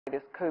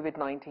this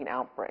COVID-19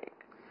 outbreak?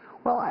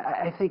 Well,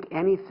 I think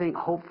anything,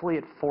 hopefully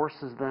it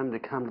forces them to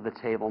come to the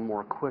table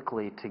more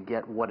quickly to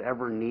get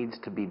whatever needs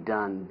to be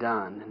done.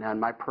 Now, in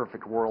my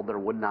perfect world, there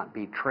would not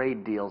be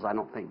trade deals. I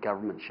don't think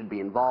government should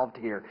be involved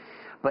here.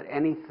 But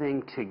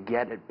anything to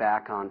get it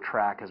back on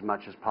track as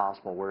much as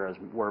possible,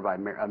 whereby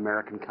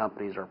American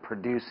companies are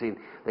producing,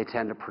 they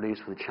tend to produce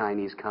with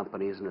Chinese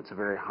companies, and it's a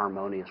very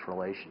harmonious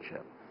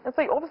relationship. And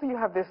so obviously you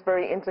have this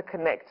very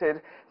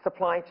interconnected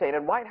supply chain,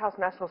 and White House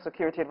National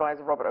Security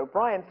Advisor Robert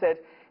O'Brien said,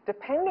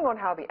 depending on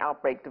how the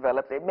outbreak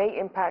develops, it may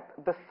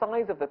impact the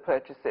size of the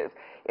purchases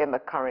in the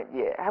current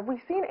year. Have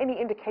we seen any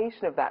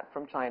indication of that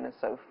from China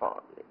so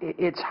far?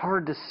 It's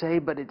hard to say,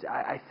 but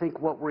I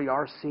think what we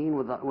are seeing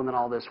within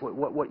all this,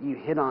 what you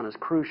hit on is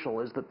crucial,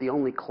 is that the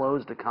only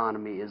closed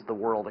economy is the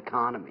world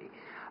economy.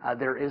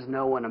 There is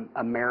no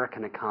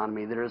American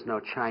economy. There is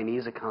no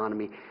Chinese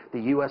economy.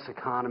 The U.S.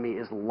 economy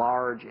is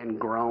large and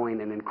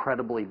growing and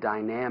incredibly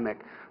dynamic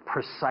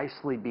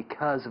precisely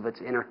because of its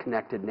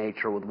interconnected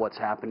nature with what's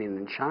happening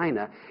in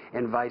China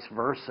and vice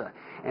versa.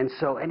 And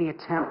so any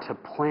attempt to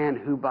plan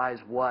who buys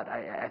what,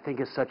 I think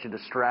is such a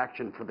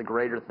distraction for the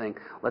greater thing.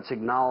 Let's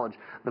acknowledge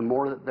the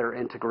more that they're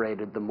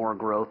integrated, the more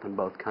growth in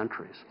both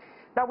countries.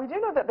 Now, we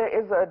do know that there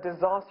is a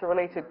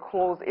disaster-related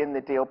clause in the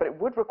deal, but it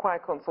would require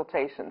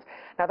consultations.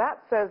 Now,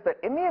 that says that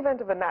in the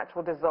event of a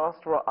natural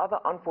disaster or other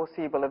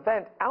unforeseeable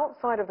event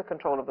outside of the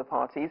control of the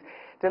parties,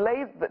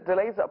 delays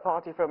a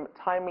party from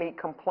timely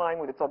complying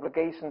with its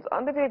obligations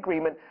under the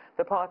agreement,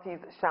 the parties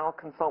shall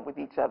consult with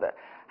each other.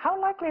 How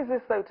likely is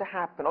this, though, to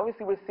happen?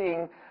 Obviously, we're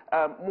seeing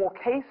more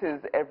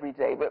cases every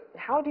day, but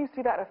how do you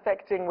see that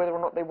affecting whether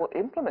or not they will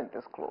implement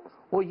this clause?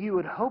 Well, you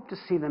would hope to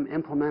see them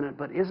implement it,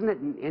 but isn't it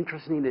an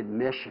interesting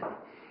admission?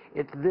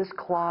 This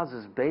clause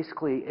is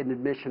basically an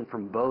admission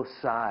from both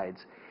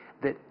sides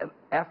that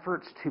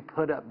efforts to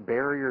put up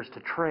barriers to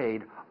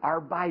trade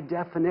are by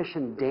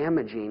definition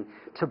damaging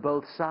to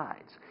both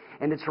sides.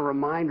 And it's a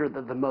reminder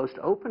that the most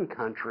open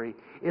country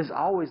is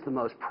always the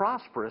most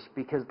prosperous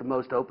because the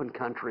most open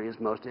country is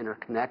most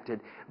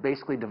interconnected,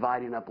 basically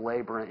dividing up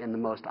labor in the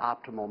most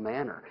optimal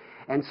manner.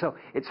 And so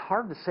it's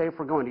hard to say if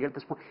we're going to get to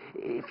this point.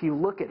 If you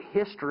look at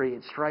history,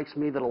 it strikes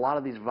me that a lot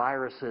of these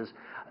viruses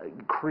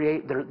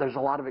there's a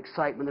lot of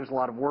excitement, there's a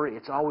lot of worry.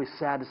 It's always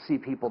sad to see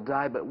people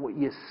die, but what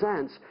you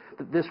sense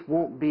that this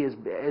won't be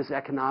as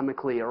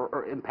economically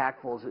or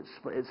impactful as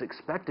it's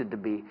expected to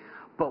be.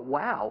 But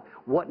wow,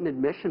 what an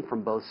admission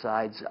from both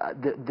sides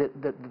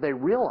that they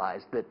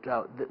realize that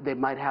they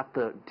might have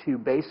to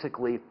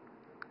basically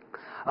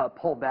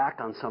pull back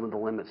on some of the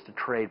limits to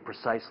trade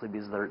precisely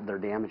because they're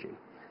damaging.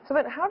 So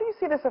then how do you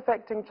see this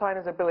affecting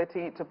China's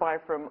ability to buy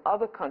from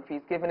other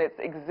countries given its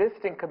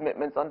existing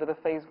commitments under the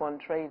Phase 1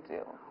 trade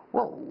deal?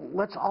 Well,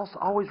 let's also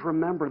always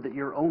remember that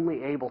you're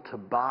only able to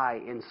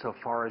buy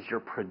insofar as you're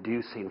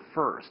producing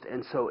first.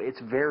 And so it's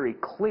very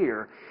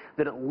clear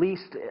that at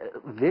least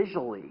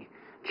visually,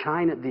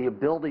 the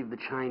ability of the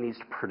Chinese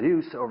to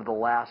produce over the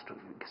last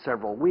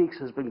several weeks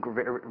has been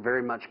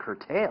very much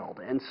curtailed.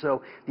 And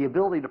so the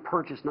ability to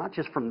purchase not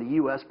just from the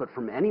U.S. but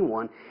from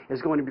anyone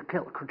is going to be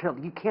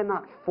curtailed. You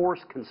cannot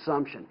force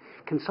consumption.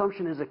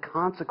 Consumption is a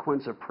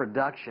consequence of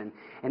production,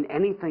 and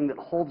anything that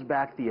holds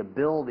back the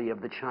ability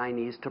of the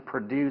Chinese to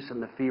produce in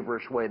the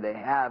feverish way they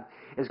have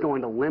is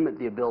going to limit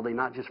the ability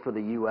not just for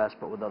the U.S.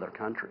 but with other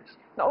countries.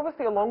 Now,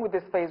 obviously, along with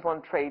this Phase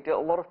 1 trade deal,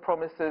 a lot of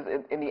promises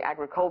in the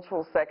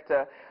agricultural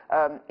sector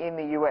in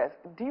the U.S.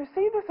 Do you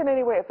see this in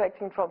any way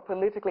affecting Trump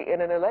politically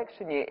in an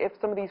election year if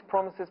some of these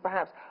promises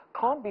perhaps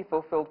can't be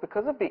fulfilled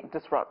because of the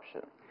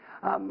disruption?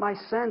 My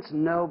sense,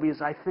 no,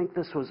 because I think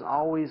this was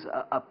always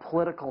a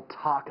political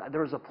talk. There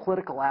was a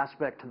political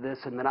aspect to this,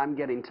 and that I'm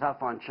getting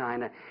tough on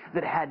China,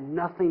 that had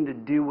nothing to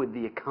do with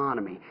the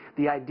economy.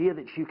 The idea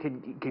that you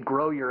could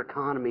grow your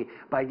economy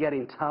by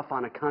getting tough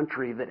on a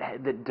country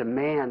that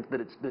demands,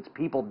 that its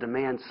people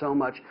demand so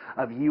much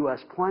of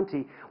U.S.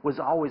 plenty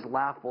was always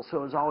laughable. So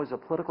it was always a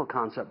political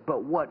concept.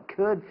 But what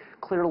could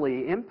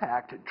clearly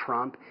impact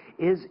Trump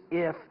is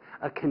if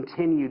a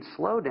continued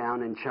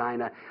slowdown in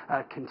China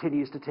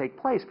continues to take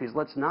place, because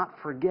let's not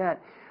forget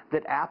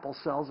that Apple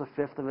sells a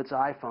fifth of its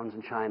iPhones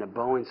in China,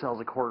 Boeing sells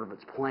a quarter of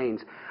its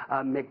planes,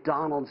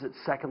 McDonald's, its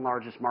second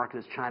largest market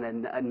is China,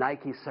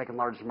 Nike's second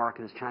largest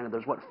market is China.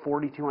 There's, what,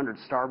 4,200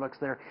 Starbucks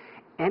there?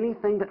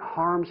 Anything that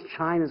harms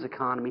China's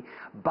economy,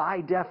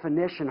 by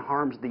definition,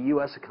 harms the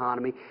U.S.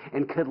 economy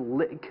and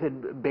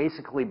could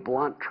basically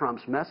blunt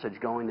Trump's message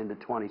going into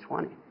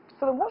 2020.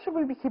 So then what should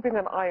we be keeping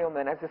an eye on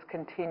then as this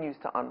continues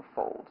to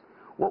unfold?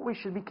 What we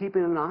should be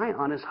keeping an eye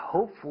on is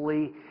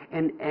hopefully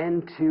an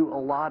end to a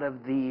lot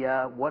of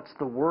the, what's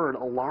the word,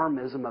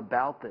 alarmism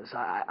about this.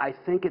 I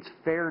think it's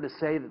fair to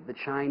say that the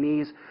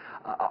Chinese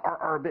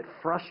are a bit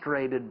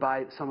frustrated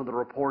by some of the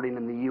reporting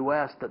in the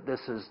U.S. that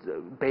this is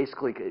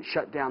basically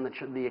shut down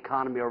the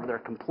economy over there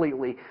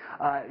completely.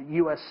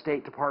 U.S.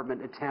 State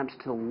Department attempts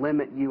to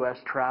limit U.S.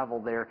 travel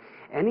there.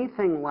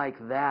 Anything like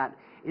that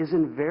is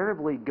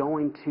invariably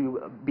going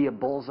to be a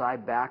bullseye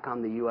back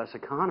on the U.S.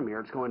 economy,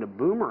 or it's going to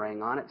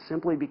boomerang on it,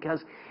 simply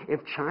because if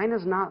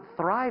China's not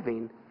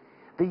thriving,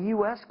 the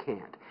U.S.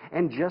 can't.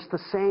 And just the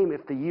same,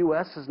 if the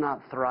U.S. is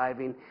not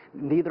thriving,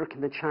 neither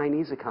can the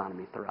Chinese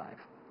economy thrive.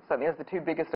 Certainly as the two biggest